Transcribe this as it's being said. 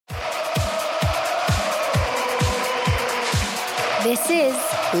This is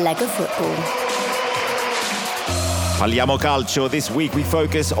Lega Football. Parliamo calcio. This week we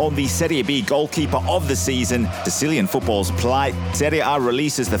focus on the Serie B goalkeeper of the season, Sicilian football's plight. Serie A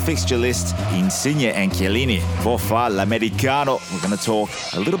releases the fixture list. Insigne and Chiellini for l'Americano. We're going to talk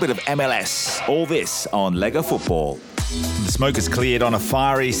a little bit of MLS. All this on Lega Football. The smoke is cleared on a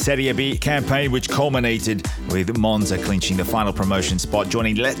fiery Serie B campaign which culminated with Monza clinching the final promotion spot,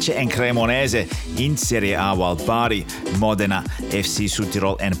 joining Lecce and Cremonese in Serie A, while Bari, Modena, FC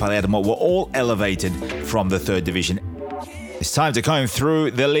Südtirol and Palermo were all elevated from the third division. It's time to comb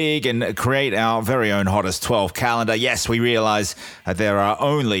through the league and create our very own hottest 12 calendar. Yes, we realise that there are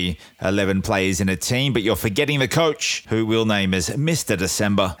only 11 players in a team, but you're forgetting the coach, who we'll name as Mr.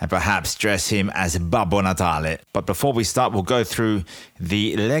 December and perhaps dress him as Babbo Natale. But before we start, we'll go through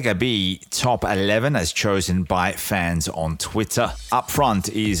the Lega B top 11 as chosen by fans on Twitter. Up front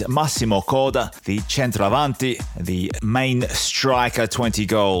is Massimo Coda, the centravanti, the main striker, 20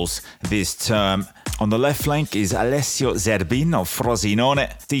 goals this term. On the left flank is Alessio Zerbin of Frosinone.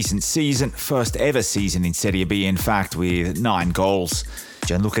 Decent season, first ever season in Serie B, in fact, with 9 goals.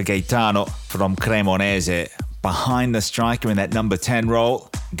 Gianluca Gaetano from Cremonese behind the striker in that number 10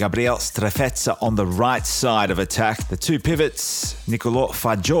 role. Gabriel Strefezza on the right side of attack. The two pivots, Niccolò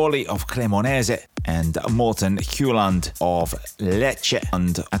Fagioli of Cremonese and Morten Hjuland of Lecce.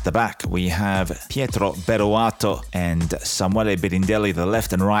 And at the back, we have Pietro Beruato and Samuele Birindelli, the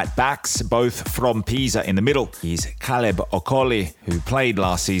left and right backs, both from Pisa. In the middle is Caleb Okoli, who played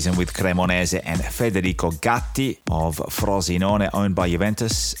last season with Cremonese, and Federico Gatti of Frosinone, owned by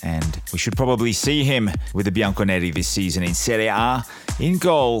Juventus. And we should probably see him with the Bianconeri this season in Serie A. In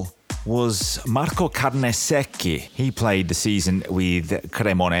goal was Marco Carnesecchi. He played the season with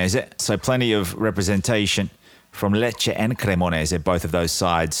Cremonese, so plenty of representation from Lecce and Cremonese. Both of those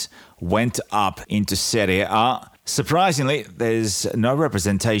sides went up into Serie A. Surprisingly, there's no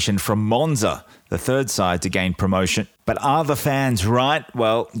representation from Monza, the third side to gain promotion. But are the fans right?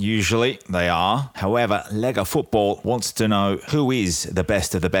 Well, usually they are. However, Lega Football wants to know who is the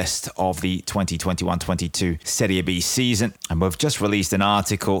best of the 2021-22 Serie B season. And we've just released an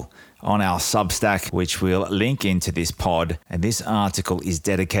article on our Substack, which we'll link into this pod. And this article is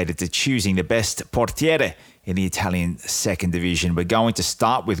dedicated to choosing the best portiere in the Italian second division. We're going to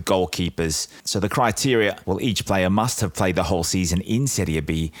start with goalkeepers. So the criteria, well, each player must have played the whole season in Serie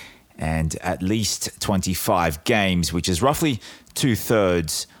B and at least 25 games, which is roughly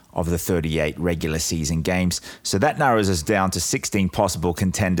 2/3 of the 38 regular season games. So that narrows us down to 16 possible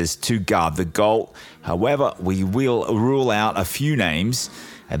contenders to guard the goal. However, we will rule out a few names,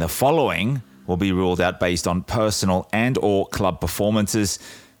 and the following will be ruled out based on personal and or club performances.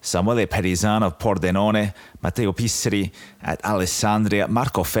 Samuele Perizan of Pordenone, Matteo Pisseri at Alessandria,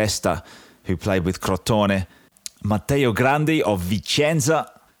 Marco Festa, who played with Crotone, Matteo Grandi of Vicenza,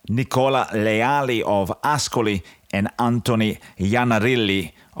 Nicola Leali of Ascoli, and Anthony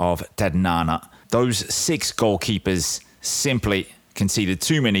Iannarilli of Ternana. Those 6 goalkeepers simply conceded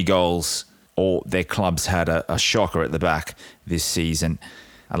too many goals, or their clubs had a shocker at the back this season.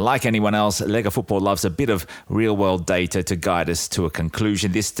 And like anyone else, Lega Football loves a bit of real-world data to guide us to a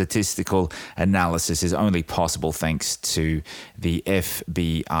conclusion. This statistical analysis is only possible thanks to the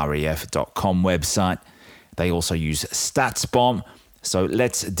FBref.com website. They also use StatsBomb. So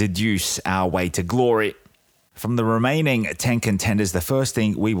let's deduce our way to glory. From the remaining 10 contenders, the first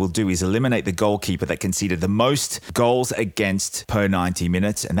thing we will do is eliminate the goalkeeper that conceded the most goals against per 90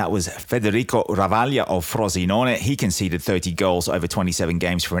 minutes, and that was Federico Ravaglia of Frosinone. He conceded 30 goals over 27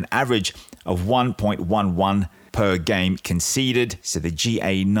 games for an average of 1.11 per game conceded. So the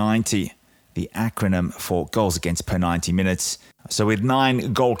GA90, the acronym for goals against per 90 minutes. So with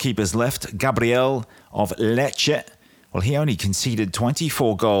 9 goalkeepers left, Gabriel of Lecce, well, he only conceded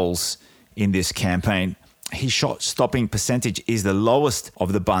 24 goals in this campaign. His shot-stopping percentage is the lowest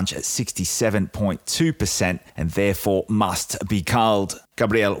of the bunch at 67.2% and therefore must be culled.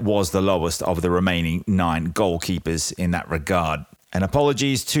 Gabriel was the lowest of the remaining 9 goalkeepers in that regard. And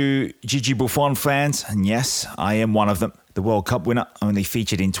apologies to Gigi Buffon fans, and yes, I am one of them. The World Cup winner only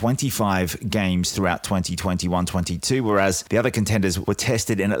featured in 25 games throughout 2021-22, whereas the other contenders were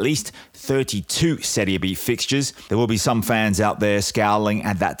tested in at least 32 Serie B fixtures. There will be some fans out there scowling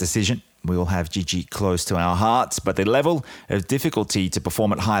at that decision. We will have Gigi close to our hearts, but the level of difficulty to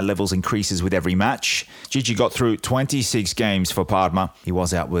perform at high levels increases with every match. Gigi got through 26 games for Parma. He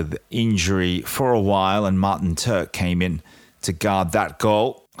was out with injury for a while, and Martin Turk came in to guard that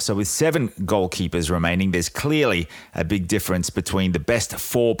goal. So with 7 goalkeepers remaining, there's clearly a big difference between the best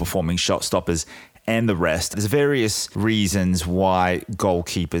 4 performing shot stoppers and the rest. There's various reasons why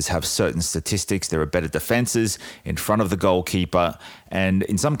goalkeepers have certain statistics. There are better defenses in front of the goalkeeper, and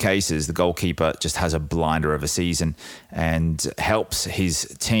in some cases, the goalkeeper just has a blinder of a season and helps his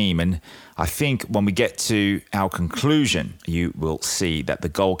team. And I think when we get to our conclusion, you will see that the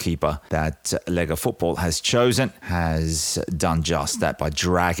goalkeeper that Lega Football has chosen has done just that by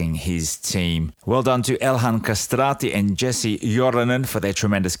dragging his team. Well done to Elhan Castrati and Jesse Joronen for their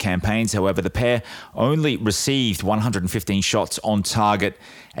tremendous campaigns. However, the pair only received 115 shots on target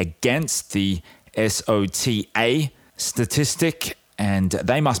against the SOTA statistic, and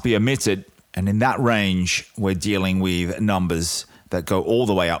they must be omitted. And in that range, we're dealing with numbers that go all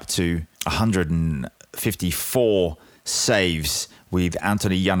the way up to 154 saves, with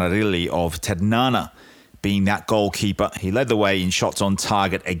Anthony Iannarilli of Ternana being that goalkeeper. He led the way in shots on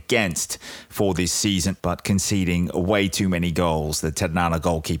target against for this season, but conceding way too many goals, the Ternana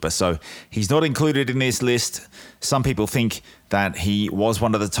goalkeeper. So he's not included in this list. Some people think that he was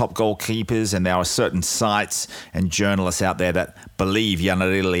one of the top goalkeepers, and there are certain sites and journalists out there that believe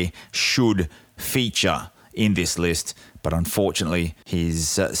Iannarilli should feature in this list. But unfortunately,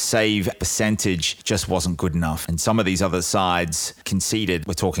 his save percentage just wasn't good enough. And some of these other sides conceded,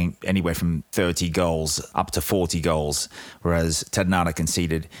 we're talking anywhere from 30 goals up to 40 goals, whereas Ternana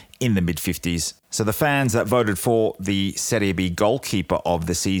conceded in the mid-50s. So the fans that voted for the Serie B goalkeeper of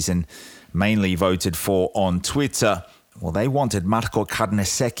the season mainly voted for on Twitter, well, they wanted Marco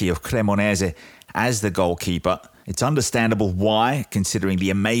Carnesecchi of Cremonese as the goalkeeper. It's understandable why, considering the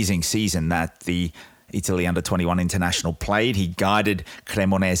amazing season that the Italy under-21 international played. He guided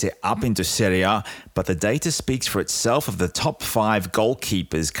Cremonese up into Serie A, but the data speaks for itself. Of the top 5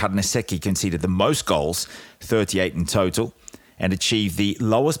 goalkeepers, Carnesecchi conceded the most goals, 38 in total, and achieved the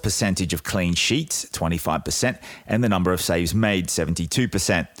lowest percentage of clean sheets, 25%, and the number of saves made,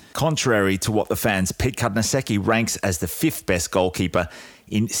 72%. Contrary to what the fans picked, Carnesecchi ranks as the 5th best goalkeeper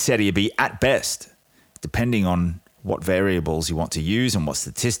in Serie B at best. Depending on what variables you want to use and what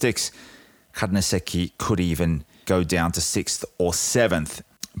statistics, Carnesecchi could even go down to 6th or 7th.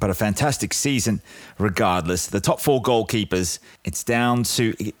 But a fantastic season regardless. The top 4 goalkeepers, it's down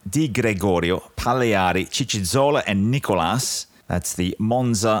to Di Gregorio, Pagliari, Ciccizola and Nicolas. That's the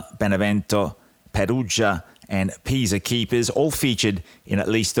Monza, Benevento, Perugia and Pisa keepers, all featured in at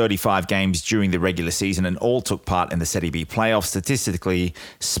least 35 games during the regular season and all took part in the Serie B playoffs. Statistically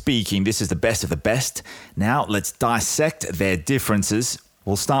speaking, this is the best of the best. Now let's dissect their differences.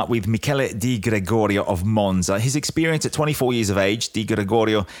 We'll start with Michele Di Gregorio of Monza. His experience at 24 years of age, Di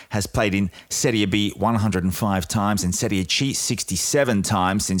Gregorio has played in Serie B 105 times and Serie C 67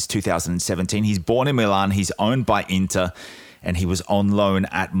 times since 2017. He's born in Milan, he's owned by Inter, and he was on loan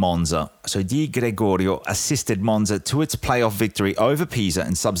at Monza. So Di Gregorio assisted Monza to its playoff victory over Pisa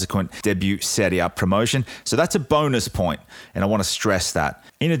and subsequent debut Serie A promotion. So that's a bonus point, and I want to stress that.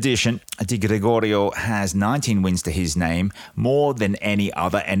 In addition, Di Gregorio has 19 wins to his name, more than any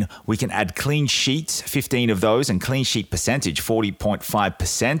other, and we can add clean sheets, 15 of those, and clean sheet percentage,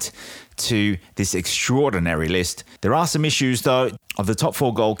 40.5%, to this extraordinary list. There are some issues, though. Of the top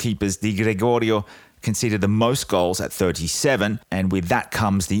 4 goalkeepers, Di Gregorio conceded the most goals at 37, and with that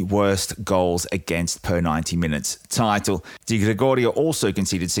comes the worst goals against per 90 minutes title. Di Gregorio also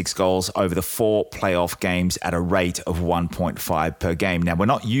conceded 6 goals over the 4 playoff games at a rate of 1.5 per game. Now, we're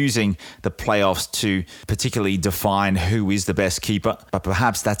not using the playoffs to particularly define who is the best keeper, but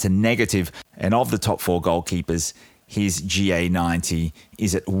perhaps that's a negative. And of the top 4 goalkeepers, his GA90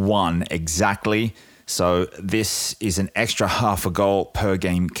 is at 1 exactly. So this is an extra half a goal per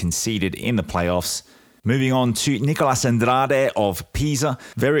game conceded in the playoffs. Moving on to Nicolas Andrade of Pisa,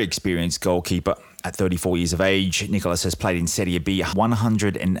 very experienced goalkeeper. At 34 years of age, Nicolas has played in Serie B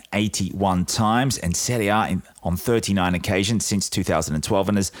 181 times and Serie A on 39 occasions since 2012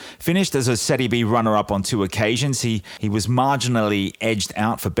 and has finished as a Serie B runner-up on 2 occasions. He was marginally edged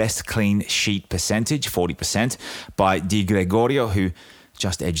out for best clean sheet percentage, 40%, by Di Gregorio, who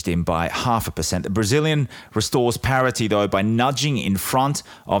just edged him by 0.5%. The Brazilian restores parity, though, by nudging in front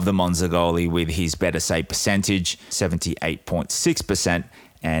of the Monza goalie with his better save percentage, 78.6%,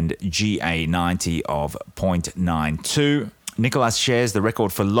 and GA90 of 0.92. Nicolas shares the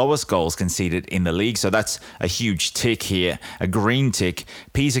record for lowest goals conceded in the league, so that's a huge tick here, a green tick.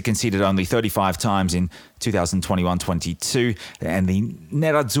 Pisa conceded only 35 times in 2021-22, and the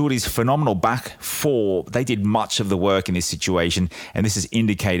Nerazzurri's phenomenal back 4, they did much of the work in this situation, and this is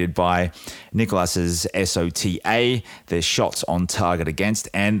indicated by Nicolas's SOTA, the shots on target against,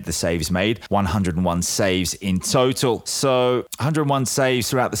 and the saves made, 101 saves in total. So 101 saves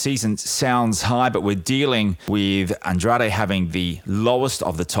throughout the season sounds high, but we're dealing with Andrade having the lowest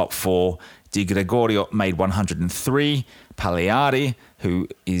of the top 4, Di Gregorio made 103. Pagliari, who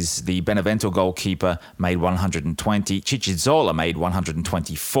is the Benevento goalkeeper, made 120. Ciccizola made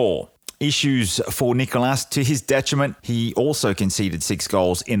 124. Issues for Nicolas to his detriment. He also conceded 6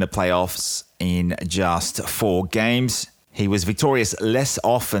 goals in the playoffs in just 4 games. He was victorious less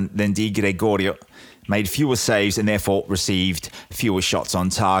often than Di Gregorio, made fewer saves and therefore received fewer shots on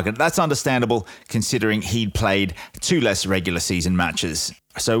target. That's understandable considering he'd played 2 less regular season matches.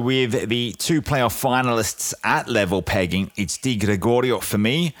 So with the 2 playoff finalists at level pegging, it's Di Gregorio for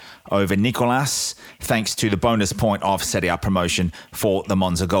me over Nicolas, thanks to the bonus point of Serie A promotion for the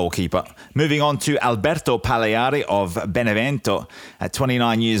Monza goalkeeper. Moving on to Alberto Pagliari of Benevento. At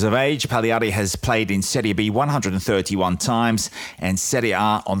 29 years of age, Pagliari has played in Serie B 131 times and Serie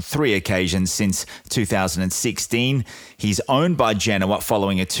A on 3 occasions since 2016. He's owned by Genoa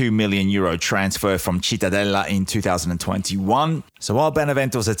following a €2 million transfer from Cittadella in 2021. So while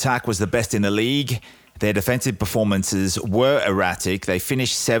Benevento's attack was the best in the league, their defensive performances were erratic. They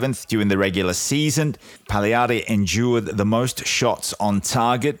finished 7th during the regular season. Pagliari endured the most shots on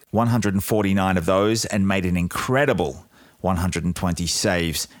target, 149 of those, and made an incredible 120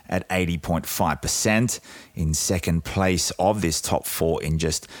 saves at 80.5%, in second place of this top 4 in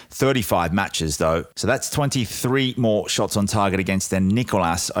just 35 matches though. So that's 23 more shots on target against than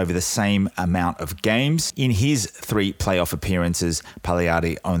Nicolas over the same amount of games. In his 3 playoff appearances,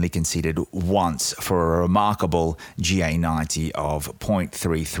 Pagliari only conceded once for a remarkable GA90 of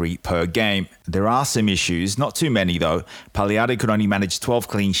 0.33 per game. There are some issues, not too many though. Pagliari could only manage 12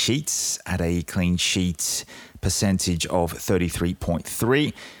 clean sheets at a clean sheet percentage of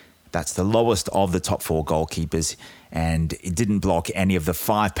 33.3. That's the lowest of the top 4 goalkeepers, and it didn't block any of the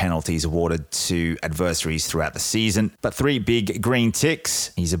 5 penalties awarded to adversaries throughout the season. But 3 big green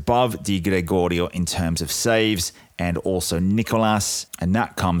ticks. He's above Di Gregorio in terms of saves and also Nicolas, and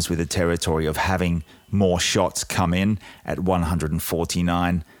that comes with the territory of having more shots come in at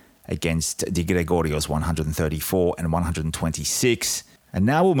 149 against Di Gregorio's 134 and 126. And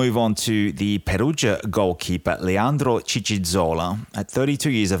now we'll move on to the Perugia goalkeeper, Leandro Ciccizola. At 32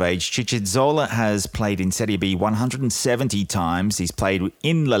 years of age, Ciccizola has played in Serie B 170 times. He's played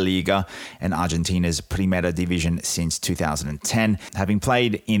in La Liga and Argentina's Primera Division since 2010. Having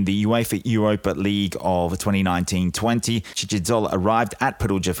played in the UEFA Europa League of 2019-20, Ciccizola arrived at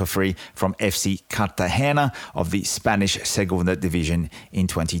Perugia for free from FC Cartagena of the Spanish Segunda Division in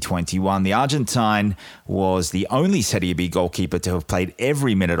 2021. The Argentine was the only Serie B goalkeeper to have played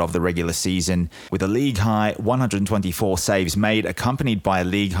every minute of the regular season, with a league-high 124 saves made, accompanied by a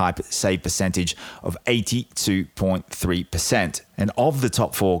league-high save percentage of 82.3%. And of the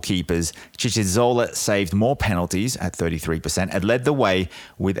top 4 keepers, Ciccizola saved more penalties at 33% and led the way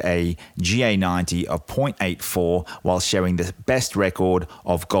with a GA90 of 0.84, while sharing the best record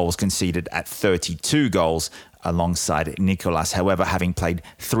of goals conceded at 32 goals, alongside Nicolas, however, having played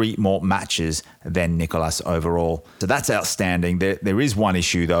 3 more matches than Nicolas overall. So that's outstanding. There is one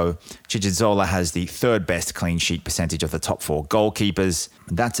issue though. Ciccizola has the 3rd best clean sheet percentage of the top 4 goalkeepers.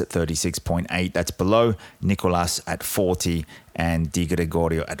 That's at 36.8. That's below Nicolas at 40 and Di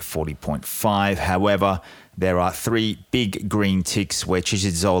Gregorio at 40.5. However, there are 3 big green ticks where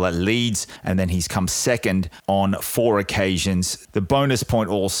Ciccizola leads, and then he's come second on 4 occasions. The bonus point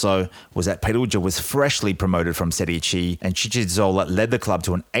also was that Perugia was freshly promoted from Serie C, and Ciccizola led the club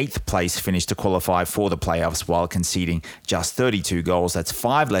to an 8th place finish to qualify for the playoffs while conceding just 32 goals. That's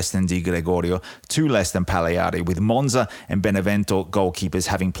 5 less than Di Gregorio, 2 less than Pagliari, with Monza and Benevento goalkeepers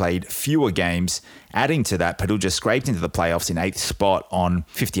having played fewer games. Adding to that, Perugia scraped into the playoffs in 8th spot on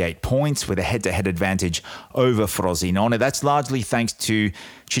 58 points with a head-to-head advantage over Frosinone. That's largely thanks to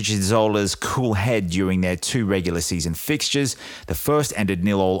Ciccizola's cool head during their 2 regular season fixtures. The first ended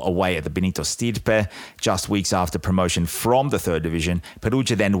 0-0 away at the Benito Stirpe just weeks after promotion from the 3rd division.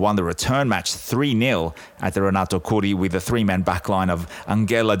 Perugia then won the return match 3-0 at the Renato Curi with a 3-man backline of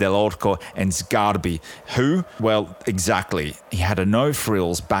Angela Dell'Orco and Sgarbi, who, well, exactly, he had a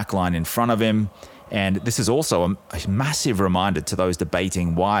no-frills backline in front of him. And this is also a massive reminder to those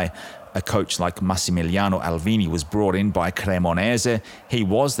debating why a coach like Massimiliano Alvini was brought in by Cremonese. He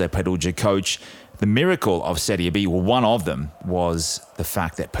was their Perugia coach. The miracle of Serie B, well, one of them was the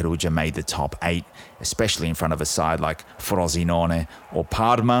fact that Perugia made the top 8, especially in front of a side like Frosinone or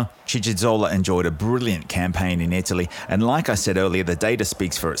Parma. Ciccizola enjoyed a brilliant campaign in Italy, and like I said earlier, the data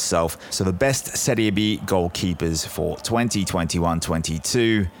speaks for itself. So the best Serie B goalkeepers for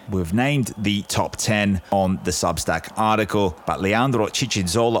 2021-22, we've named the top 10 on the Substack article, but Leandro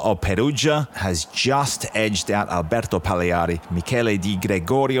Ciccizola of Perugia has just edged out Alberto Pagliari, Michele Di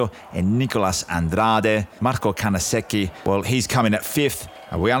Gregorio and Nicolas Andrade. Marco Canasecchi, well, he's coming at 5th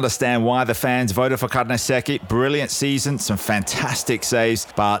We understand why the fans voted for Carnesecchi. Brilliant season, some fantastic saves,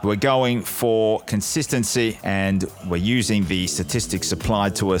 but we're going for consistency and we're using the statistics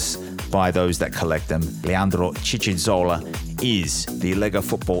supplied to us by those that collect them. Leandro Ciccizola is the Lega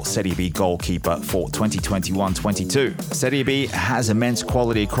Football Serie B goalkeeper for 2021-22. Serie B has immense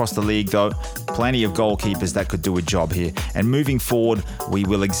quality across the league though. Plenty of goalkeepers that could do a job here. And moving forward, we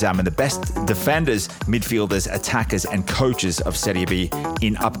will examine the best defenders, midfielders, attackers and coaches of Serie B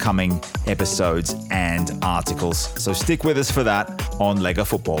in upcoming episodes and articles. So stick with us for that on Lega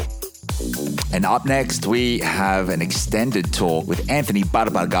Football. And up next, we have an extended talk with Anthony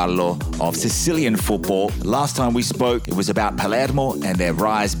Barbagallo of Sicilian football. Last time we spoke, it was about Palermo and their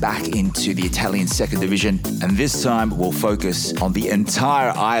rise back into the Italian second division. And this time, we'll focus on the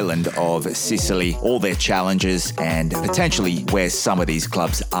entire island of Sicily, all their challenges, and potentially where some of these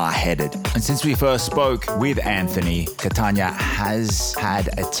clubs are headed. And since we first spoke with Anthony, Catania has had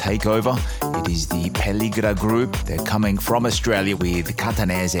a takeover. It is the Pelligra Group. They're coming from Australia with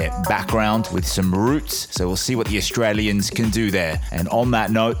Catanese background, with some roots. So we'll see what the Australians can do there. And on that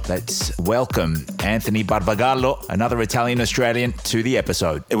note, let's welcome Anthony Barbagallo, another Italian-Australian, to the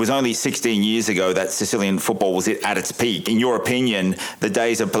episode. It was only 16 years ago that Sicilian football was at its peak. In your opinion, the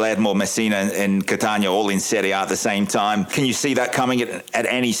days of Palermo, Messina and Catania all in Serie A at the same time, can you see that coming at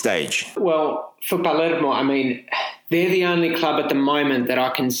any stage? Well, for Palermo, I mean, they're the only club at the moment that I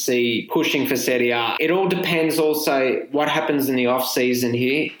can see pushing for Serie A. It all depends also what happens in the off-season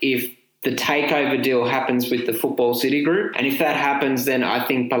here. If the takeover deal happens with the Football City Group, and if that happens, then I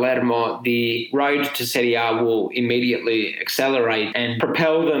think Palermo, the road to Serie A will immediately accelerate and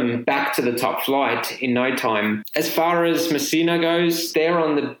propel them back to the top flight in no time. As far as Messina goes, they're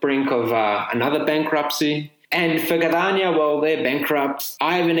on the brink of another bankruptcy. And for Catania, well, they're bankrupt.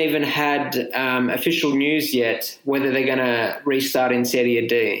 I haven't even had official news yet whether they're going to restart in Serie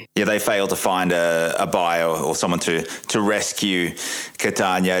D. Yeah, they failed to find a buyer or someone to rescue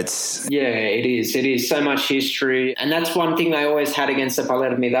Catania. Yeah, it is. It is so much history. And that's one thing they always had against the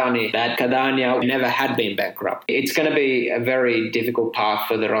Palermitani, that Catania never had been bankrupt. It's going to be a very difficult path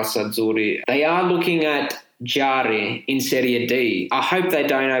for the Rossoneri. They are looking at Jari in Serie D. I hope they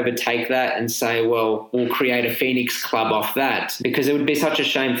don't overtake that and say, well, we'll create a Phoenix club off that, because it would be such a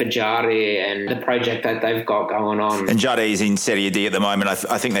shame for Jari and the project that they've got going on. And Jari is in Serie D at the moment.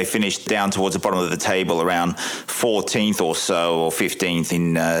 I think they finished down towards the bottom of the table, around 14th or so, or 15th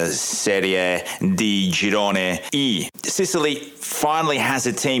in Serie D Girone E. Sicily finally has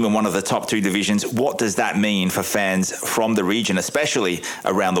a team in one of the top two divisions. What does that mean for fans from the region, especially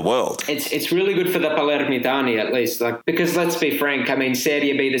around the world? It's really good for the Palermitani, at least, because let's be frank, I mean,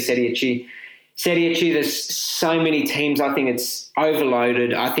 Serie B to Serie C. Serie C, there's so many teams. I think it's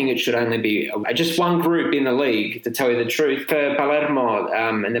overloaded. I think it should only be just one group in the league, to tell you the truth. For Palermo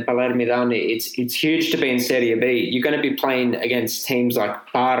and the Palermitani, it's huge to be in Serie B. You're going to be playing against teams like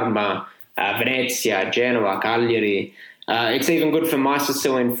Parma, Venezia, Genoa, Cagliari. It's even good for my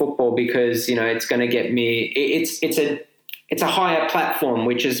Sicilian football because, you know, it's going to get me... It's a higher platform,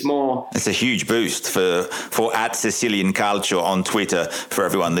 which is more... It's a huge boost for at Sicilian Calcio on Twitter for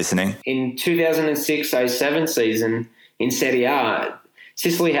everyone listening. In 2006-07 season in Serie A,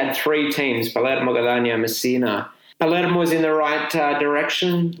 Sicily had three teams, Palermo, Catania, Messina. Palermo was in the right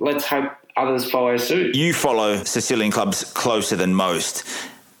direction. Let's hope others follow suit. You follow Sicilian clubs closer than most.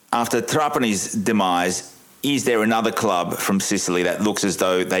 After Trapani's demise, is there another club from Sicily that looks as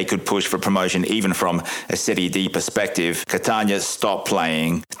though they could push for promotion, even from a Serie D perspective? Catania stopped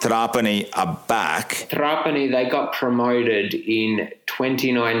playing. Trapani are back. Trapani, they got promoted in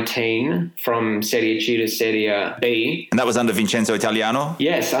 2019 from Serie C to Serie B. And that was under Vincenzo Italiano?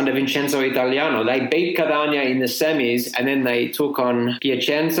 Yes, under Vincenzo Italiano. They beat Catania in the semis, and then they took on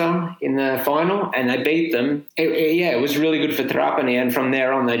Piacenza in the final, and they beat them. It was really good for Trapani, and from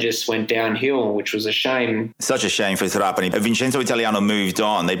there on, they just went downhill, which was a shame. Such a shame for Trapani. Vincenzo Italiano moved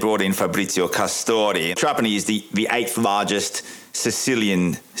on. They brought in Fabrizio Castori. Trapani is the 8th largest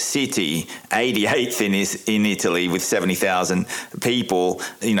Sicilian city, 88th in Italy with 70,000 people.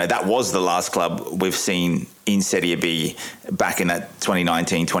 You know, that was the last club we've seen in Serie B back in that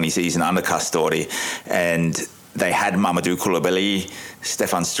 2019-20 season under Castori. And they had Mamadou Koulibaly,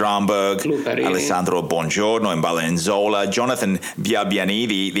 Stefan Stromberg, Alessandro Bongiorno and Balenzola, Jonathan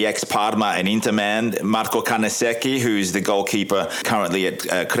Biabiani, the ex-Parma and Inter man, Marco Carnesecchi, who's the goalkeeper currently at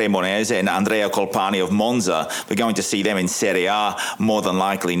Cremonese, and Andrea Colpani of Monza. We're going to see them in Serie A more than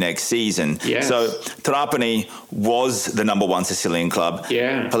likely next season. Yes. So Trapani was the number one Sicilian club.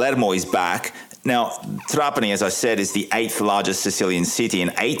 Yeah. Palermo is back. Now, Trapani, as I said, is the 8th largest Sicilian city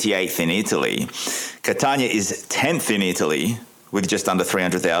and 88th in Italy. Catania is 10th in Italy with just under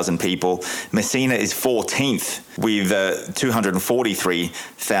 300,000 people. Messina is 14th with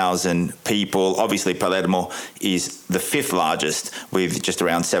 243,000 people. Obviously, Palermo is the 5th largest with just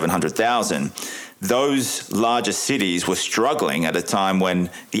around 700,000. Those largest cities were struggling at a time when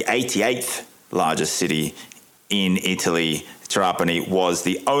the 88th largest city in Italy, Trapani, was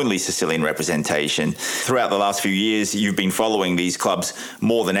the only Sicilian representation. Throughout the last few years, you've been following these clubs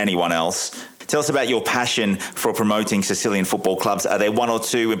more than anyone else. Tell us about your passion for promoting Sicilian football clubs. Are there one or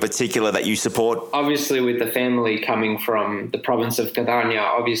two in particular that you support? Obviously, with the family coming from the province of Catania,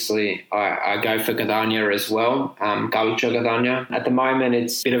 obviously I go for Catania as well, Calcio Catania. At the moment,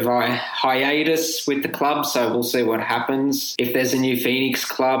 it's a bit of a hiatus with the club, so we'll see what happens if there's a new Phoenix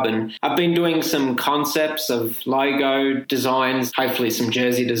club. And I've been doing some concepts of logo designs, hopefully some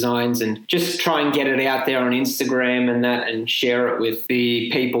jersey designs, and just try and get it out there on Instagram and that, and share it with the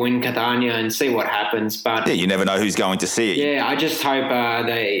people in Catania and see what happens. But yeah, you never know who's going to see it. Yeah, I just hope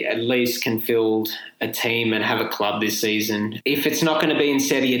they at least can field a team and have a club this season. If it's not going to be in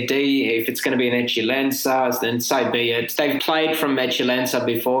Serie D, if it's going to be in Eccellenza, then so be it. They've played from Eccellenza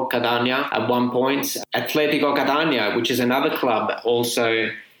before, Catania, at one point. Atletico Catania, which is another club,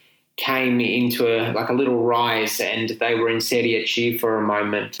 also came into a little rise, and they were in Serie C for a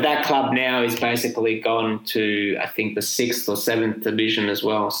moment. That club now is basically gone to, I think, the 6th or 7th division as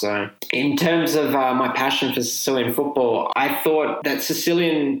well. So in terms of my passion for Sicilian football, I thought that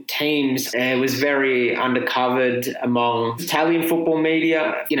Sicilian teams was very undercovered among Italian football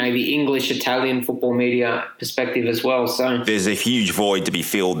media, the English Italian football media perspective as well. So there's a huge void to be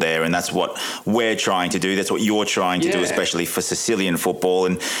filled there, and that's what we're trying to do. That's what you're trying to do, especially for Sicilian football.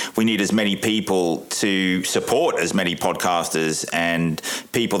 And we need as many people to support as many podcasters and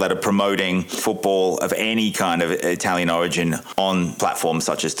people that are promoting football of any kind of Italian origin on platforms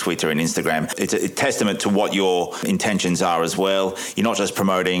such as Twitter and Instagram. It's a testament to what your intentions are as well. You're not just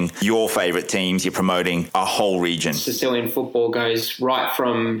promoting your favorite teams, you're promoting a whole region. Sicilian football goes right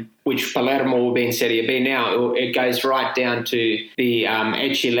from, which Palermo will be in Serie B now, it goes right down to the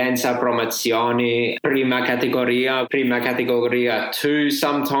Eccellenza Promozione, Prima Categoria 2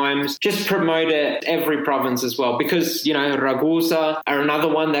 sometimes. Just promote it every province as well, because, Ragusa are another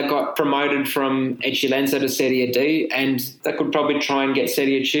one that got promoted from Eccellenza to Serie D, and they could probably try and get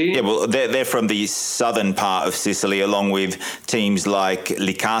Serie C. Yeah, well, they're from the southern part of Sicily, along with teams like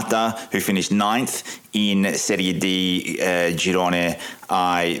Licata, who finished 9th in Serie D Girone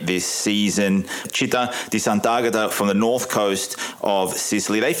I this season. Città di Sant'Agata from the north coast of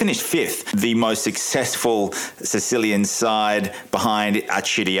Sicily, they finished 5th, the most successful Sicilian side behind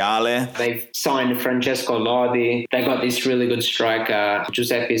Acciariale. They've signed Francesco Lodi. They got this really good striker,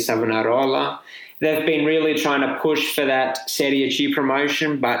 Giuseppe Savonarola. They've been really trying to push for that Serie C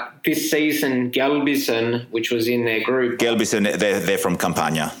promotion, but this season, Gelbison, which was in their group. Gelbison, they're from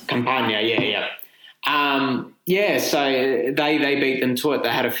Campania. Campania, yeah. So they beat them to it. They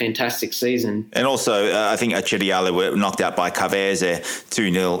had a fantastic season. And also, I think Acciariale were knocked out by Cavese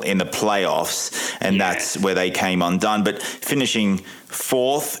 2-0 in the playoffs, and that's where they came undone. But finishing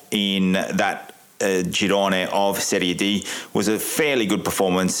 4th in that Girone of Serie D was a fairly good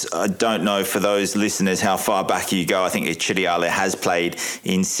performance. I don't know, for those listeners, how far back you go. I think Acciariale has played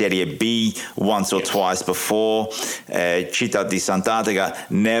in Serie B once or twice before. Città di Sant'Agata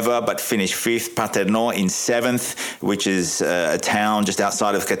never, but finished 5th. Paternò in 7th, which is a town just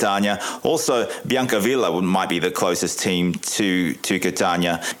outside of Catania. Also, Biancavilla might be the closest team to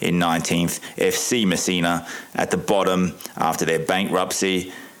Catania in 19th. FC Messina at the bottom after their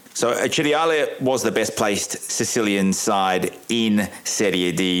bankruptcy. So Acciariale was the best placed Sicilian side in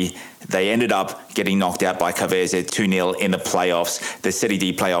Serie D. They ended up getting knocked out by Cavese 2-0 in the playoffs. The Serie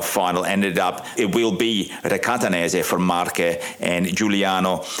D playoff final it will be Recatanese from Marche and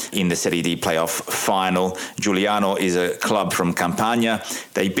Giuliano in the Serie D playoff final. Giuliano is a club from Campania.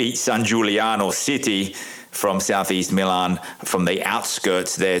 They beat San Giuliano City from southeast Milan, from the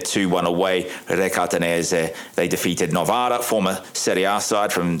outskirts there, 2-1 away. Recatanese, they defeated Novara, former Serie A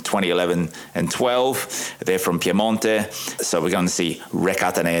side from 2011 and 12. They're from Piemonte. So we're going to see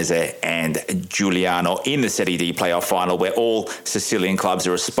Recatanese and Giuliano in the Serie D playoff final, where all Sicilian clubs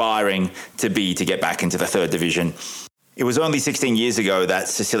are aspiring to get back into the 3rd division. It was only 16 years ago that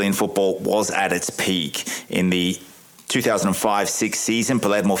Sicilian football was at its peak. In the 2005-06 season,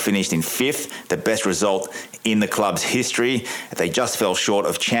 Palermo finished in 5th, the best result in the club's history. They just fell short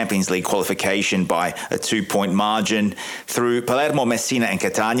of Champions League qualification by a 2-point margin. Through Palermo, Messina and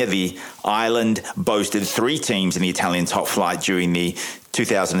Catania, the island boasted 3 teams in the Italian top flight during the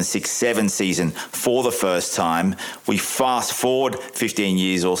 2006-07 season for the first time. We fast forward 15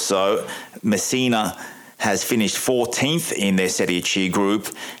 years or so. Messina has finished 14th in their Serie C group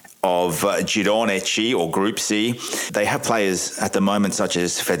of Girone C, or Group C. They have players at the moment such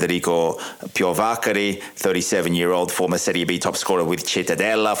as Federico Piovacari, 37-year-old former Serie B top scorer with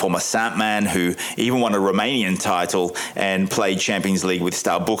Cittadella, former Sandman, who even won a Romanian title and played Champions League with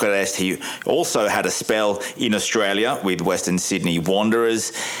Steaua Bucharest. He also had a spell in Australia with Western Sydney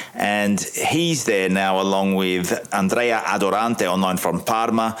Wanderers, and he's there now along with Andrea Adorante on loan from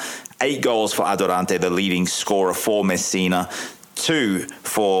Parma. 8 goals for Adorante, the leading scorer for Messina. 2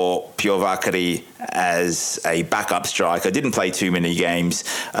 for Piovacari as a backup striker. Didn't play too many games,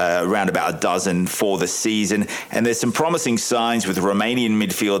 around about a dozen for the season. And there's some promising signs with Romanian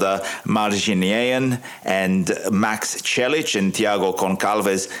midfielder Marginian and Max Celic and Thiago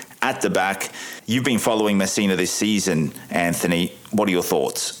Concalves at the back. You've been following Messina this season, Anthony. What are your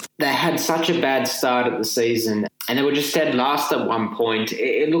thoughts? They had such a bad start at the season and they were just dead last at one point.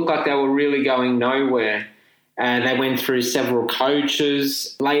 It looked like they were really going nowhere. They went through several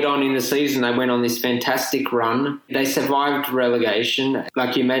coaches. Late on in the season, they went on this fantastic run. They survived relegation.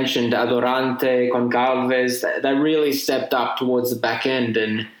 Like you mentioned, Adorante, Concalves, they really stepped up towards the back end.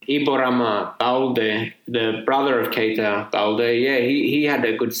 And Iborama Balde, the brother of Keita Balde, he had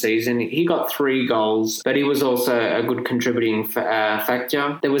a good season. He got 3 goals, but he was also a good contributing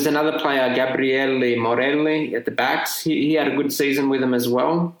factor. There was another player, Gabriele Morelli, at the backs. He had a good season with them as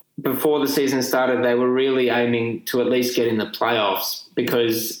well. Before the season started, they were really aiming to at least get in the playoffs,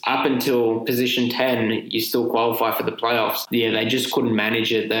 because up until position 10, you still qualify for the playoffs. Yeah, they just couldn't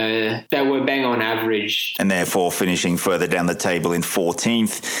manage it. They were bang on average. And therefore finishing further down the table in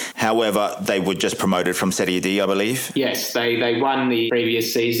 14th. However, they were just promoted from Serie D, I believe. Yes, they won the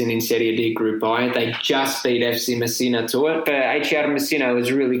previous season in Serie D Group I. They just beat FC Messina to it. But HR Messina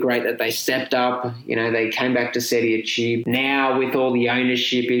was really great that they stepped up. You know, they came back to Serie C. Now, with all the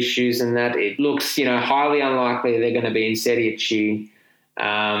ownership issues and that, it looks, highly unlikely they're going to be in Serie C.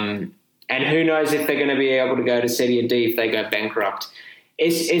 And who knows if they're going to be able to go to Serie D if they go bankrupt.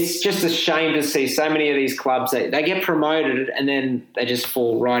 It's just a shame to see so many of these clubs, they get promoted and then they just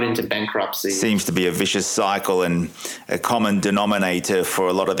fall right into bankruptcy. Seems to be a vicious cycle and a common denominator for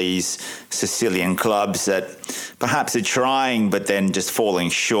a lot of these Sicilian clubs that perhaps are trying but then just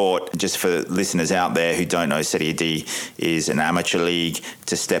falling short. Just for listeners out there who don't know, Serie D is an amateur league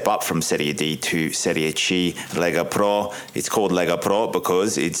to step up from Serie D to Serie C, Lega Pro. It's called Lega Pro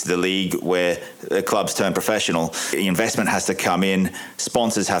because it's the league where the clubs turn professional. The investment has to come in,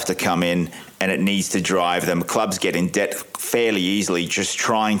 sponsors have to come in, and it needs to drive them. Clubs get in debt fairly easily just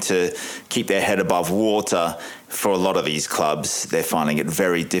trying to keep their head above water. For a lot of these clubs, they're finding it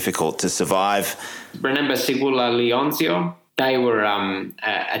very difficult to survive. Remember Sigula Leonzio? They were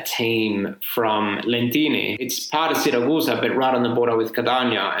a team from Lentini. It's part of Siragusa, but right on the border with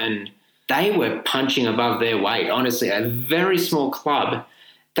Catania, and they were punching above their weight. Honestly, a very small club.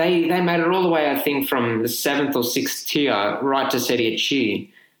 They made it all the way, I think, from the 7th or 6th tier right to Serie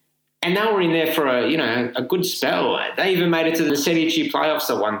C. And they were in there for a good spell. They even made it to the Serie C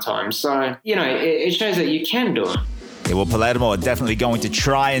playoffs at one time. So, it shows that you can do it. Yeah, well, Palermo are definitely going to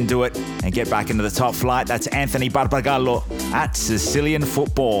try and do it and get back into the top flight. That's Anthony Barbagallo at Sicilian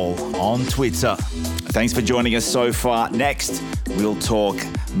Football on Twitter. Thanks for joining us so far. Next, we'll talk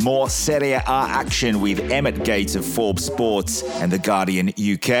more Serie A action with Emmett Gates of Forbes Sports and The Guardian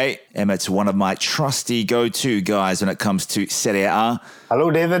UK. Emmett's one of my trusty go-to guys when it comes to Serie A. Hello,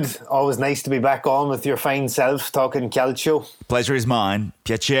 David. Always nice to be back on with your fine self talking calcio. Pleasure is mine.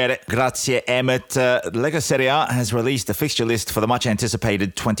 Piacere. Grazie, Emmett. Lega Serie A has released the fixture list for the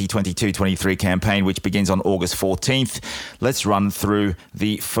much-anticipated 2022-23 campaign, which begins on August 14th. Let's run through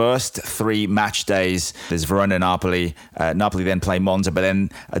the first 3 match days. There's Verona-Napoli. Napoli then play Monza, but then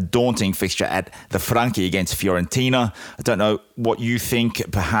a daunting fixture at the Franchi against Fiorentina. I don't know what you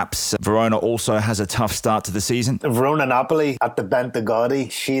think. Perhaps Verona also has a tough start to the season. Verona-Napoli at the Benta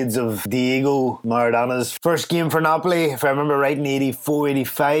Gaudi. Shades of Diego Maradana's first game for Napoli, if I remember right, in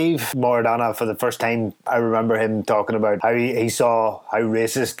 84-85. Maradona, for the first time, I remember him talking about how he saw how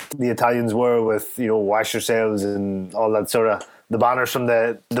racist the Italians were with, wash yourselves and all that sort of the banners from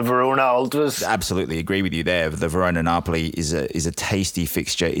the Verona Ultras. Absolutely agree with you there. The Verona Napoli is a tasty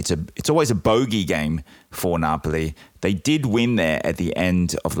fixture. It's always a bogey game for Napoli. They did win there at the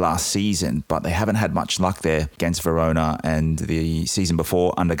end of last season, but they haven't had much luck there against Verona. And the season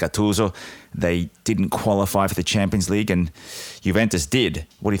before under Gattuso, they didn't qualify for the Champions League, and Juventus did.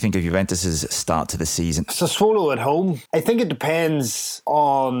 What do you think of Juventus's start to the season? Sassuolo at home. I think it depends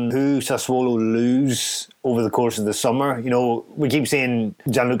on who Sassuolo lose over the course of the summer. You know, we keep seeing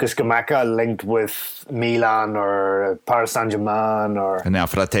Gianluca Scamacca linked with Milan or Paris Saint-Germain, and now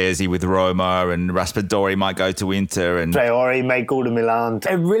Fratesi with Roma, and Raspadori might go to Inter, and Traore might go to Milan.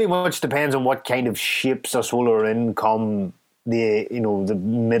 It really much depends on what kind of shape Sassuolo are in come the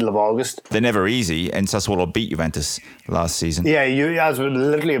middle of August. They're never easy, and Sassuolo beat Juventus last season. Yeah, I was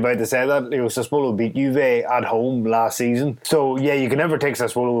literally about to say that. Sassuolo beat Juve at home last season. So yeah, you can never take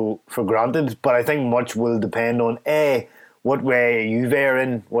Sassuolo for granted, but I think much will depend on what way Juve are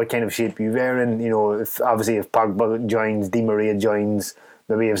in, what kind of shape Juve are in. If Pogba joins, Di Maria joins,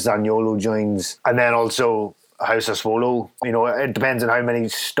 maybe if Zaniolo joins, and then also how Sassuolo. It depends on how many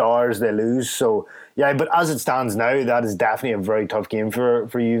stars they lose. So yeah, but as it stands now, that is definitely a very tough game for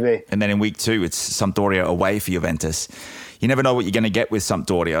Juve. And then in week 2, it's Sampdoria away for Juventus. You never know what you're going to get with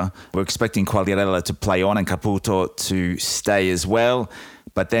Sampdoria. We're expecting Quagliarella to play on and Caputo to stay as well.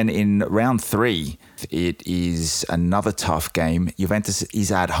 But then in round 3, it is another tough game. Juventus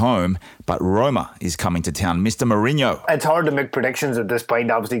is at home, but Roma is coming to town. Mr. Mourinho. It's hard to make predictions at this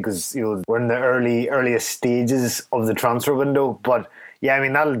point, obviously, because we're in the earliest stages of the transfer window. But yeah, I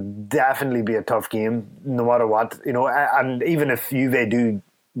mean, that'll definitely be a tough game, no matter what. And even if Juve do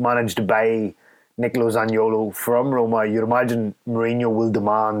manage to buy Nicolo Zaniolo from Roma, you'd imagine Mourinho will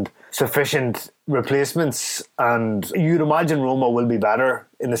demand sufficient replacements, and you'd imagine Roma will be better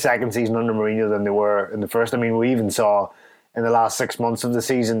in the second season under Mourinho than they were in the first. I mean, we even saw in the last 6 months of the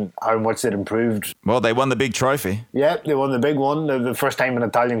season how much they'd improved. Well, they won the big trophy. Yeah, they won the big one. The first time an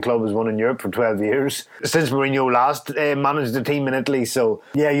Italian club has won in Europe for 12 years. Since Mourinho last managed the team in Italy. So,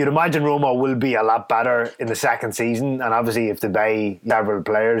 yeah, you'd imagine Roma will be a lot better in the second season. And obviously, if they buy several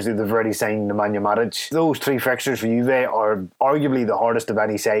players, they've already signed Nemanja Matic. Those 3 fixtures for Juve are arguably the hardest of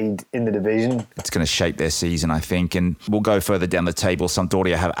any side in the division. It's going to shape their season, I think. And we'll go further down the table.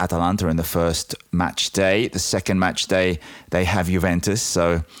 Sampdoria have Atalanta in the first match day. The second match day, they have Juventus,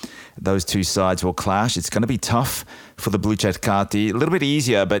 so those two sides will clash. It's going to be tough for the Blue Cercati. A little bit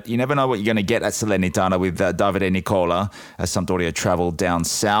easier, but you never know what you're going to get at Salernitana with Davide Nicola as Sampdoria travel down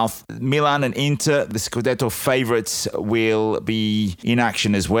south. Milan and Inter, the Scudetto favourites, will be in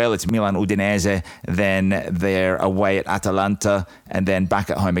action as well. It's Milan Udinese, then they're away at Atalanta, and then back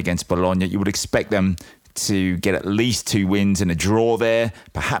at home against Bologna. You would expect them to get at least 2 wins and a draw there,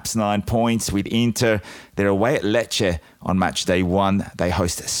 perhaps 9 points with Inter. They're away at Lecce on match day 1. They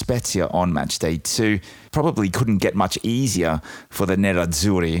host Spezia on match day 2. Probably couldn't get much easier for the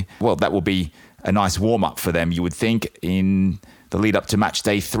Nerazzurri. Well, that will be a nice warm-up for them, you would think, in the lead up to match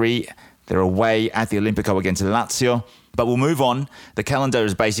day 3. They're away at the Olimpico against Lazio. But we'll move on. The calendar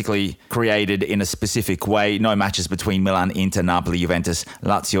is basically created in a specific way. No matches between Milan, Inter, Napoli, Juventus,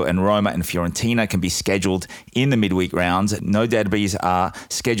 Lazio and Roma and Fiorentina can be scheduled in the midweek rounds. No derbies are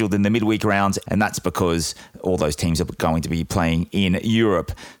scheduled in the midweek rounds, and that's because all those teams are going to be playing in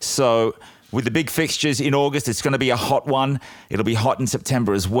Europe. So with the big fixtures in August, it's going to be a hot one. It'll be hot in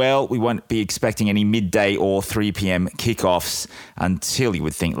September as well. We won't be expecting any midday or 3 p.m. kickoffs until, you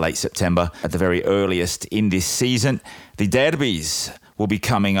would think, late September at the very earliest in this season. The derbies will be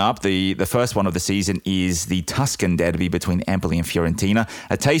coming up. The first one of the season is the Tuscan derby between Empoli and Fiorentina.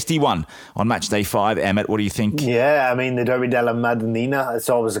 A tasty one on match day 5. Emmett, what do you think? Yeah, I mean, the Derby della Madonnina, it's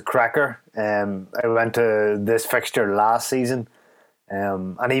always a cracker. I went to this fixture last season.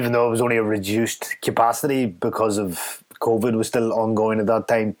 And even though it was only a reduced capacity because of COVID was still ongoing at that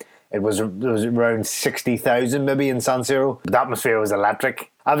time, it was around 60,000 maybe in San Siro. The atmosphere was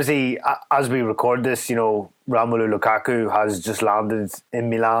electric. Obviously, as we record this, Romelu Lukaku has just landed in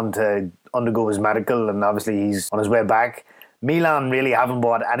Milan to undergo his medical, and obviously he's on his way back. Milan really haven't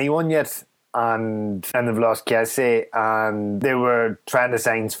bought anyone yet, and they've lost Kessie, and they were trying to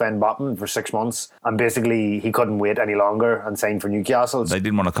sign Sven Botman for 6 months, and basically he couldn't wait any longer and signed for Newcastle. They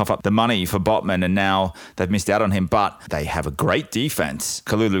didn't want to cough up the money for Botman, and now they've missed out on him, but they have a great defence.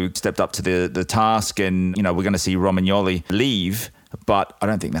 Kalulu stepped up to the task, and we're going to see Romagnoli leave, but I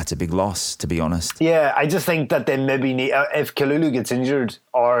don't think that's a big loss, to be honest. Yeah, I just think that they maybe need, if Kalulu gets injured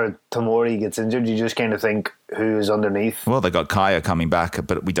or Tomori gets injured, you just kind of think, who is underneath? Well, they got Kaya coming back,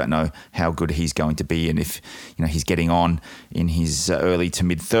 but we don't know how good he's going to be and if he's getting on in his early to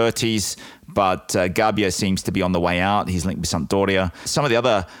mid-30s. But Gabbia seems to be on the way out. He's linked with Sampdoria. Some of the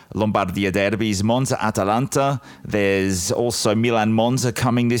other Lombardia derbies, Monza-Atalanta. There's also Milan-Monza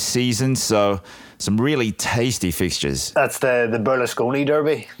coming this season, so some really tasty fixtures. That's the Berlusconi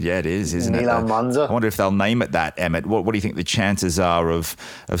derby. Yeah, it is, isn't it? Milan-Monza. I wonder if they'll name it that, Emmett. What do you think the chances are of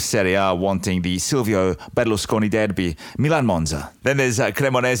Serie A wanting the Silvio Berlusconi derby, Milan-Monza? Then there's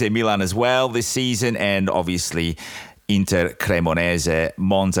Cremonese-Milan as well this season, and obviously Inter Cremonese,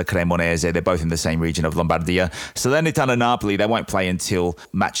 Monza Cremonese. They're both in the same region of Lombardia. Salernitana Napoli, they won't play until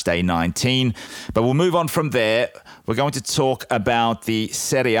match day 19. But we'll move on from there. We're going to talk about the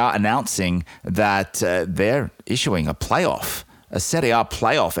Serie A announcing that they're issuing a Serie A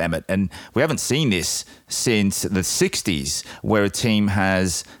playoff, Emmett. And we haven't seen this since the 60s, where a team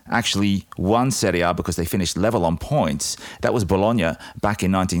has actually won Serie A because they finished level on points. That was Bologna back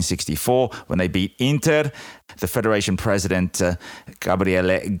in 1964 when they beat Inter. The federation president,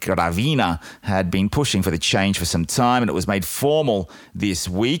 Gabriele Gravina, had been pushing for the change for some time, and it was made formal this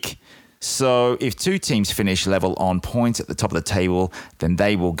week. So if two teams finish level on points at the top of the table, then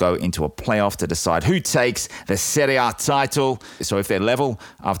they will go into a playoff to decide who takes the Serie A title. So if they're level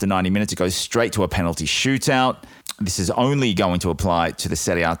after 90 minutes, it goes straight to a penalty shootout. This is only going to apply to the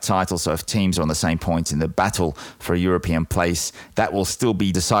Serie A title. So if teams are on the same points in the battle for a European place, that will still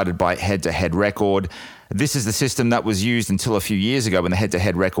be decided by head-to-head record. This is the system that was used until a few years ago when the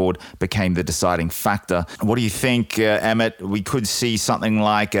head-to-head record became the deciding factor. What do you think, Emmett? We could see something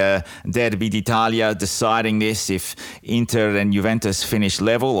like Derby d'Italia deciding this if Inter and Juventus finish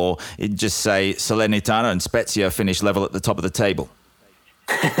level, or it just say Salernitana and Spezia finish level at the top of the table?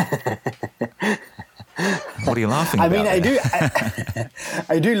 What are you laughing about?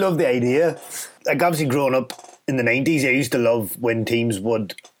 I do love the idea. Like, obviously growing up in the 90s, I used to love when teams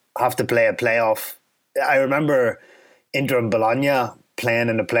would have to play a playoff. I remember Inter and Bologna playing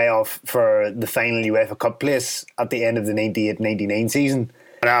in the playoff for the final UEFA Cup place at the end of the 98-99 season.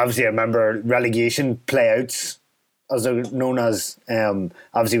 And obviously I remember relegation playouts, as they're known as,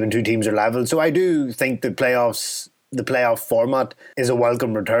 obviously when two teams are level. So I do think the playoff format is a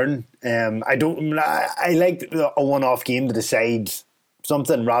welcome return. I like a one-off game to decide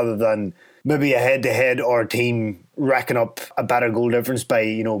something rather than maybe a head-to-head or a team racking up a better goal difference by,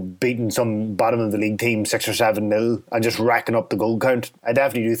 beating some bottom of the league team 6 or 7-0 and just racking up the goal count. I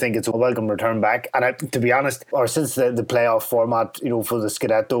definitely do think it's a welcome return back. And to be honest, or since the playoff format, for the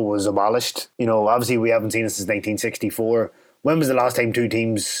Scudetto was abolished, obviously we haven't seen it since 1964. When was the last time two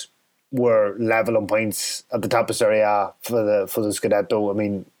teams were level on points at the top of Serie A for the Scudetto? I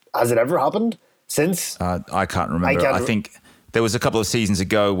mean, has it ever happened since? I can't remember. I think there was a couple of seasons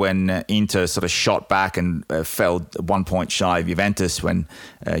ago when Inter sort of shot back and fell 1 point shy of Juventus when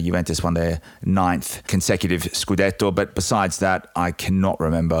Juventus won their 9th consecutive Scudetto. But besides that, I cannot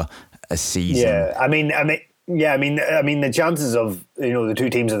remember a season. Yeah, I mean, the chances of the two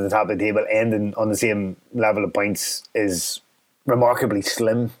teams at the top of the table ending on the same level of points is remarkably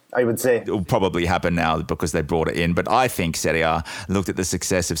slim, I would say. It will probably happen now because they brought it in. But I think Serie A looked at the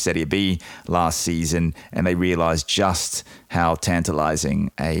success of Serie B last season and they realised just how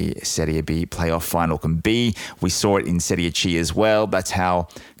tantalising a Serie B playoff final can be. We saw it in Serie C as well. That's how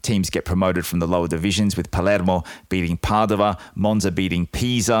teams get promoted from the lower divisions, with Palermo beating Padova, Monza beating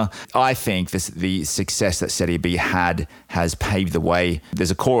Pisa. I think the success that Serie B had has paved the way. There's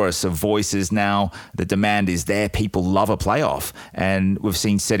a chorus of voices now. The demand is there. People love a playoff. And we've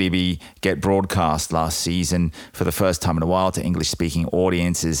seen Serie B get broadcast last season for the first time in a while to English-speaking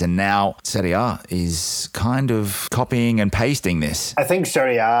audiences. And now Serie A is kind of copying and pasting this. I think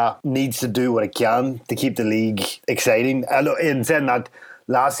Serie A needs to do what it can to keep the league exciting. In saying that,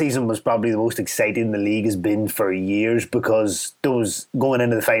 last season was probably the most exciting the league has been for years because there was, going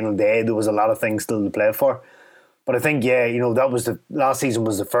into the final day, there was a lot of things still to play for. But I think, last season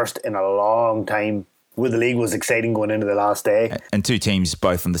was the first in a long time where the league was exciting going into the last day. And two teams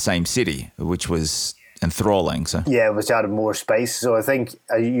both from the same city, which was enthralling. So yeah, which added more space. So I think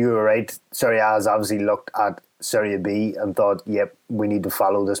you were right. Serie A has obviously looked at Serie B and thought, yep, we need to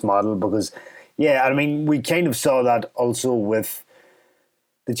follow this model because, we kind of saw that also with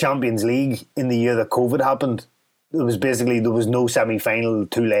the Champions League in the year that COVID happened. There was no semi-final,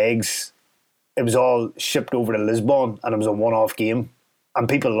 2 legs. It was all shipped over to Lisbon and it was a one-off game and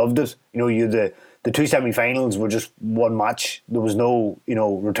people loved it. The 2 semi-finals were just one match. There was no,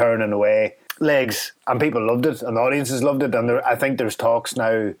 return and away legs, and people loved it, and the audiences loved it. And I think there's talks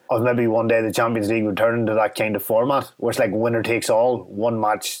now of maybe one day the Champions League returning to that kind of format, where it's like winner takes all, one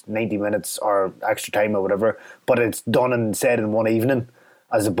match, 90 minutes or extra time or whatever, but it's done and said in one evening,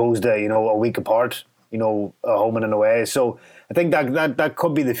 as opposed to a week apart, a home and an away. So I think that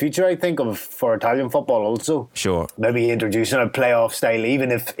could be the future, I think, for Italian football also. Sure. Maybe introducing a playoff style,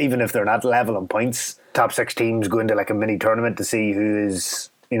 even if they're not level on points. Top 6 teams go into like a mini tournament to see who is,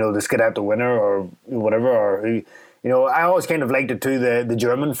 the Scudetto winner or whatever, or who, I always kind of liked it too, the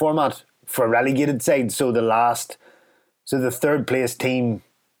German format for relegated sides. So the third place team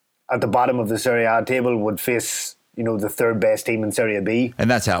at the bottom of the Serie A table would face the third best team in Serie B. And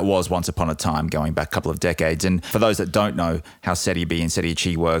that's how it was once upon a time, going back a couple of decades. And for those that don't know how Serie B and Serie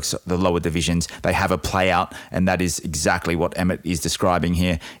C works, the lower divisions, they have a play out, and that is exactly what Emmett is describing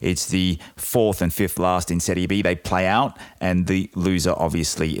here. It's the fourth and fifth last in Serie B. They play out, and the loser,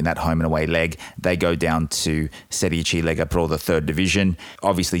 obviously, in that home and away leg, they go down to Serie C Lega Pro, the third division.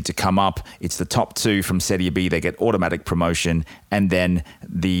 Obviously, to come up, it's the top two from Serie B. They get automatic promotion, and then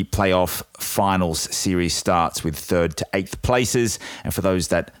the playoff finals series starts with third to eighth places. And for those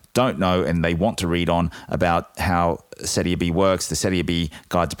that don't know and they want to read on about how Serie B works, the Serie B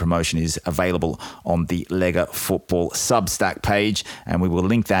Guide to Promotion is available on the Lega Football Substack page, and we will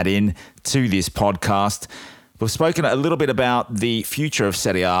link that in to this podcast. We've spoken a little bit about the future of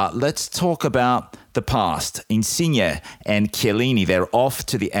Serie A. Let's talk about the past. Insigne and Chiellini, they're off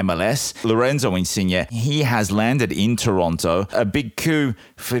to the MLS. Lorenzo Insigne, he has landed in Toronto. A big coup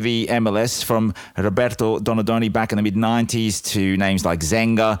for the MLS, from Roberto Donadoni back in the mid-90s to names like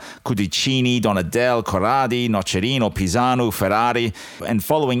Zenga, Cudicini, Donadel, Corradi, Nocerino, Pisano, Ferrari. And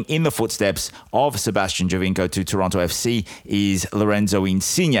following in the footsteps of Sebastian Giovinco to Toronto FC is Lorenzo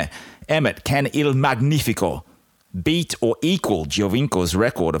Insigne. Emmett, can Il Magnifico beat or equal Giovinco's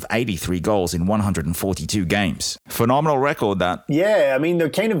record of 83 goals in 142 games? Phenomenal record, that. Yeah, I mean, they're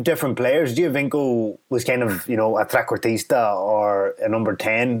kind of different players. Giovinco was kind of, a trequartista or a number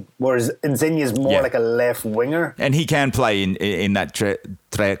 10, whereas Insigne is more like a left winger. And he can play in that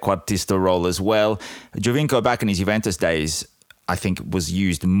trequartista role as well. Giovinco, back in his Juventus days, I think was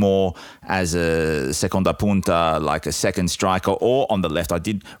used more as a seconda punta, like a second striker, or on the left. I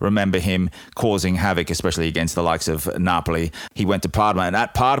did remember him causing havoc, especially against the likes of Napoli. He went to Parma, and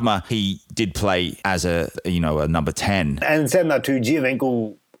at Parma, he did play as a number 10. And saying that too,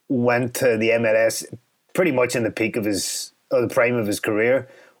 Giovinco went to the MLS pretty much in the peak of the prime of his career.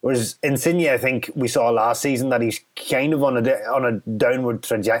 Whereas Insigne, I think we saw last season that he's kind of on a downward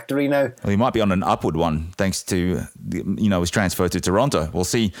trajectory now. Well, he might be on an upward one thanks to his transfer to Toronto. We'll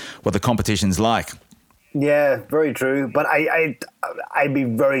see what the competition's like. Yeah, very true. But I'd be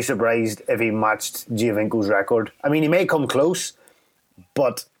very surprised if he matched Giovinco's record. I mean, he may come close,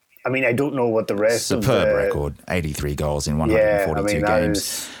 but I mean, I don't know what the rest Superb record, 83 goals in 142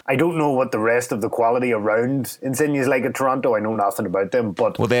 games. I don't know what the rest of the quality around Insigne is like at Toronto. I know nothing about them.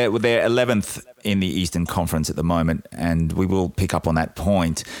 But they're 11th in the Eastern Conference at the moment, and we will pick up on that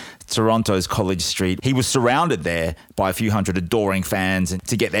point. Toronto's College Street, he was surrounded there by a few hundred adoring fans, and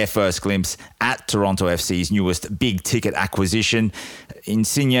to get their first glimpse at Toronto FC's newest big ticket acquisition.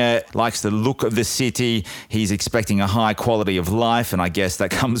 Insigne likes the look of the city. He's expecting a high quality of life, and I guess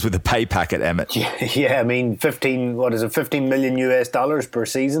that comes with a pay packet, Emmett. Yeah, I mean, $15 million US per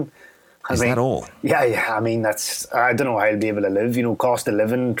season. Is that all? Yeah. I mean, I don't know how he'll be able to live. Cost of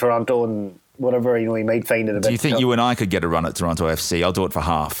living in Toronto and whatever. He might find it a bit. Do you think you and I could get a run at Toronto FC? I'll do it for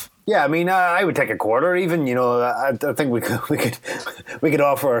half. Yeah, I mean, I would take a quarter even. I think we could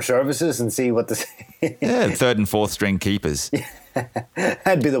offer our services and see what the yeah, third and fourth string keepers.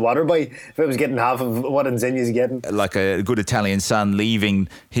 I'd be the water boy if I was getting half of what Insigne's getting. Like a good Italian son leaving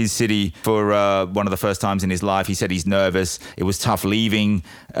his city for one of the first times in his life. He said he's nervous. It was tough leaving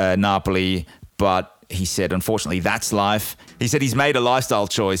Napoli, but he said, unfortunately, that's life. He said he's made a lifestyle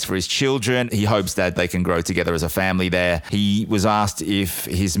choice for his children. He hopes that they can grow together as a family there. He was asked if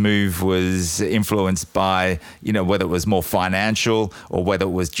his move was influenced by, whether it was more financial or whether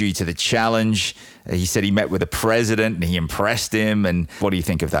it was due to the challenge. He said he met with the president and he impressed him. And what do you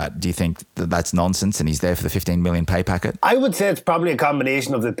think of that? Do you think that that's nonsense and he's there for the 15 million pay packet? I would say it's probably a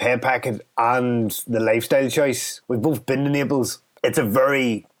combination of the pay packet and the lifestyle choice. We've both been to Naples.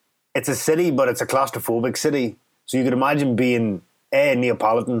 It's a city, but it's a claustrophobic city. So you could imagine being A,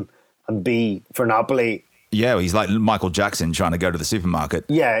 Neapolitan, and B, for Napoli. Yeah, he's like Michael Jackson trying to go to the supermarket.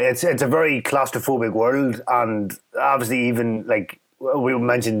 Yeah, it's a very claustrophobic world. And obviously even, like we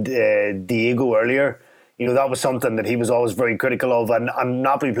mentioned Diego earlier, that was something that he was always very critical of. And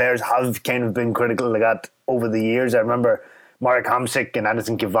Napoli players have kind of been critical of that over the years. I remember Marek Hamsik and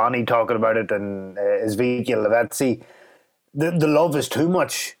Edison Cavani talking about it, and Ezequiel Lavezzi. The love is too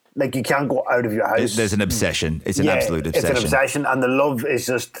much. Like, you can't go out of your house. There's an obsession. It's an absolute obsession. It's an obsession, and the love is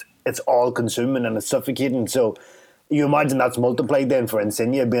just, it's all consuming and it's suffocating. So, You imagine that's multiplied then for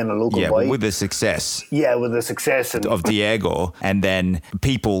Insigne being a local boy. Yeah, with the success. Yeah, with the success of Diego, and then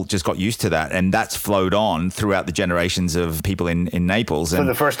people just got used to that, and that's flowed on throughout the generations of people in Naples. For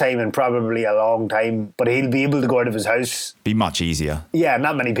the first time in probably a long time, but he'll be able to go out of his house. Be much easier. Yeah,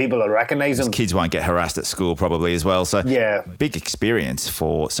 not many people will recognise him. His kids won't get harassed at school probably as well. So yeah, big experience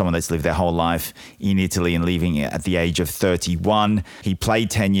for someone that's lived their whole life in Italy and leaving it at the age of 31. He played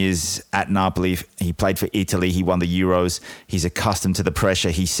 10 years at Napoli. He played for Italy. He won the Euros. He's accustomed to the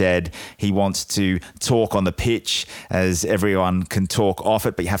pressure. He said he wants to talk on the pitch as everyone can talk off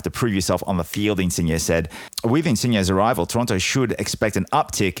it, but you have to prove yourself on the field, Insigne said. With Insigne's arrival, Toronto should expect an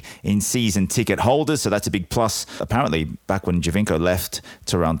uptick in season ticket holders, so that's a big plus. Apparently, back when Giovinco left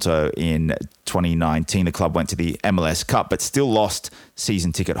Toronto in 2019, the club went to the MLS Cup, but still lost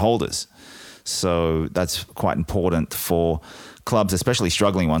season ticket holders. So that's quite important for clubs, especially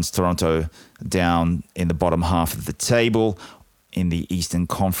struggling ones. Toronto down in the bottom half of the table in the Eastern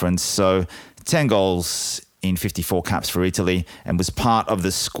Conference. So 10 goals in 54 caps for Italy, and was part of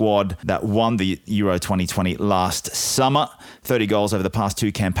the squad that won the Euro 2020 last summer. 30 goals over the past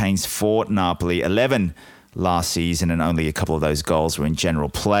 2 campaigns for Napoli, 11 last season, and only a couple of those goals were in general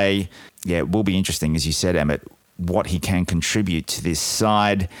play. Yeah, it will be interesting, as you said, Emmett, what he can contribute to this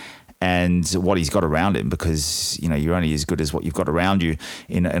side and what he's got around him, because, you know, you're only as good as what you've got around you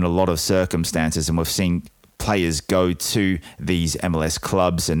in a lot of circumstances. And we've seen players go to these MLS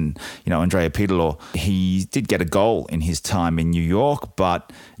clubs, and, you know, Andrea Pirlo, he did get a goal in his time in New York,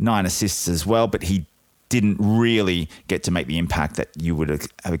 but 9 assists as well, but he didn't really get to make the impact that you would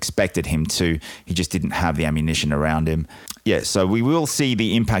have expected him to. He just didn't have the ammunition around him. Yeah, so we will see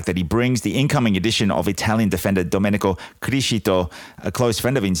the impact that he brings. The incoming addition of Italian defender Domenico Criscito, a close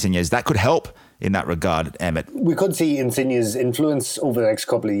friend of Insigne's, that could help in that regard, Emmett. We could see Insigne's influence over the next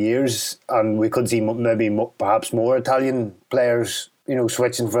couple of years, and we could see perhaps more Italian players, you know,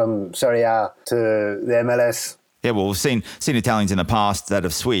 switching from Serie A to the MLS. Yeah, well, we've seen Italians in the past that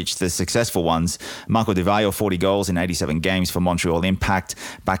have switched, the successful ones. Marco Di Vaio, 40 goals in 87 games for Montreal Impact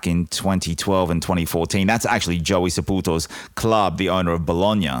back in 2012 and 2014. That's actually Joey Saputo's club, the owner of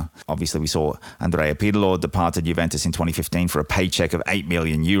Bologna. Obviously, we saw Andrea Pirlo departed Juventus in 2015 for a paycheck of 8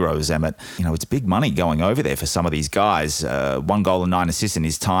 million euros, Emmett. You know, it's big money going over there for some of these guys. 1 goal and 9 assists in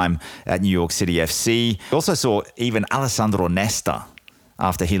his time at New York City FC. We also saw even Alessandro Nesta.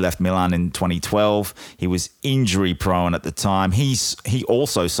 After he left Milan in 2012, he was injury prone at the time. He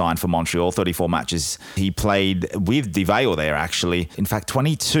also signed for Montreal, 34 matches. He played with Di Vaio there, actually. In fact,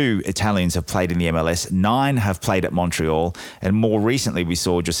 22 Italians have played in the MLS. 9 have played at Montreal. And more recently, we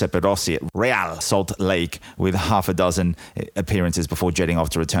saw Giuseppe Rossi at Real Salt Lake with half a dozen appearances before jetting off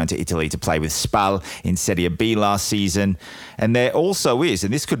to return to Italy to play with Spal in Serie B last season. And there also is,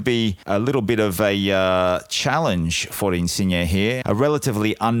 and this could be a little bit of a challenge for Insigne here, a relatively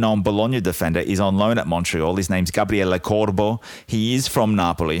unknown Bologna defender is on loan at Montreal. His name's Gabriele Corbo. He is from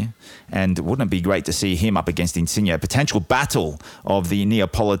Napoli, and wouldn't it be great to see him up against Insigne? A potential battle of the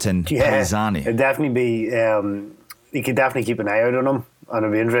Neapolitan Paesani. It'd definitely be. You could definitely keep an eye out on him, and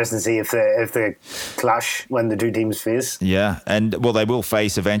it'll be interesting to see if they clash when the two teams face. Yeah, and well, they will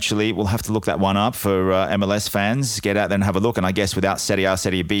face eventually. We'll have to look that one up for MLS fans. Get out there and have a look. And I guess without Serie A,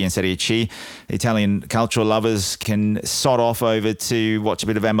 Serie B and Serie C, Italian cultural lovers can sod off over to watch a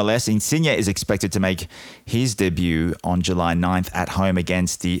bit of MLS. Insigne is expected to make his debut on July 9th at home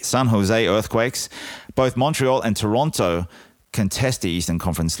against the San Jose Earthquakes. Both Montreal and Toronto contest the Eastern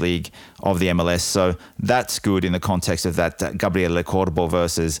Conference League of the MLS. So that's good in the context of that Gabriele Corbo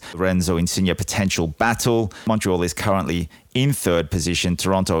versus Renzo Insigne potential battle. Montreal is currently in 3rd position,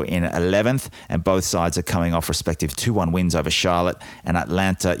 Toronto in 11th, and both sides are coming off respective 2-1 wins over Charlotte and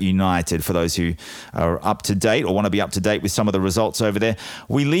Atlanta United. For those who are up to date or want to be up to date with some of the results over there,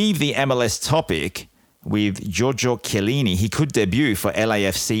 we leave the MLS topic with Giorgio Chiellini. He could debut for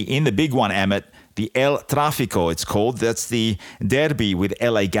LAFC in the big one, Emmett. The El Tráfico, it's called. That's the derby with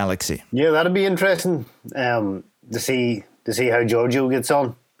LA Galaxy. Yeah, that'd be interesting to see how Giorgio gets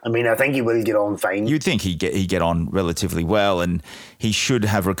on. I mean, I think he will get on fine. You'd think he'd get on relatively well, and he should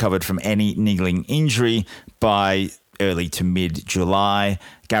have recovered from any niggling injury by early to mid-July.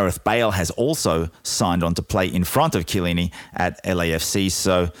 Gareth Bale has also signed on to play in front of Chiellini at LAFC,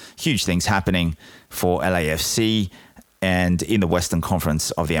 so huge things happening for LAFC. And in the Western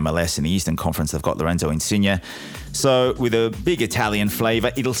Conference of the MLS, in the Eastern Conference, they've got Lorenzo Insigne. So with a big Italian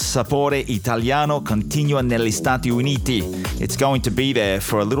flavour, il sapore italiano continua negli Stati Uniti. It's going to be there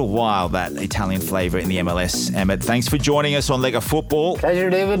for a little while, that Italian flavour in the MLS. Emmett, thanks for joining us on Lega Football. Pleasure,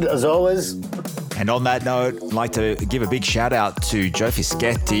 David, as always. And on that note, I'd like to give a big shout out to Joe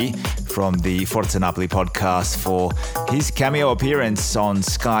Fischetti from the Forza Napoli podcast for his cameo appearance on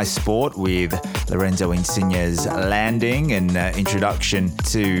Sky Sport with Lorenzo Insigne's landing and introduction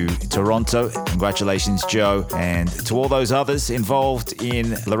to Toronto. Congratulations, Joe, and to all those others involved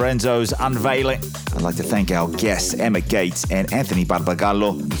in Lorenzo's unveiling. I'd like to thank our guests, Emmett Gates and Anthony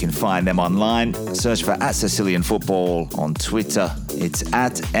Barbagallo. You can find them online. Search for @Sicilian Football on Twitter. It's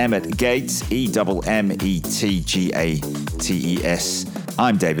 @Emmett Gates, EMMETGATES.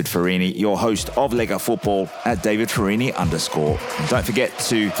 I'm David Farini, your host of Lega Football @DavidFarini_. And don't forget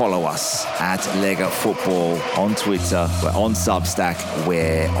to follow us @Lega Football on Twitter. We're on Substack.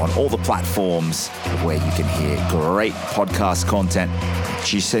 We're on all the platforms where you can hear great podcast content.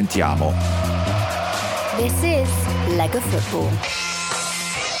 Ci sentiamo. This is Lega Football.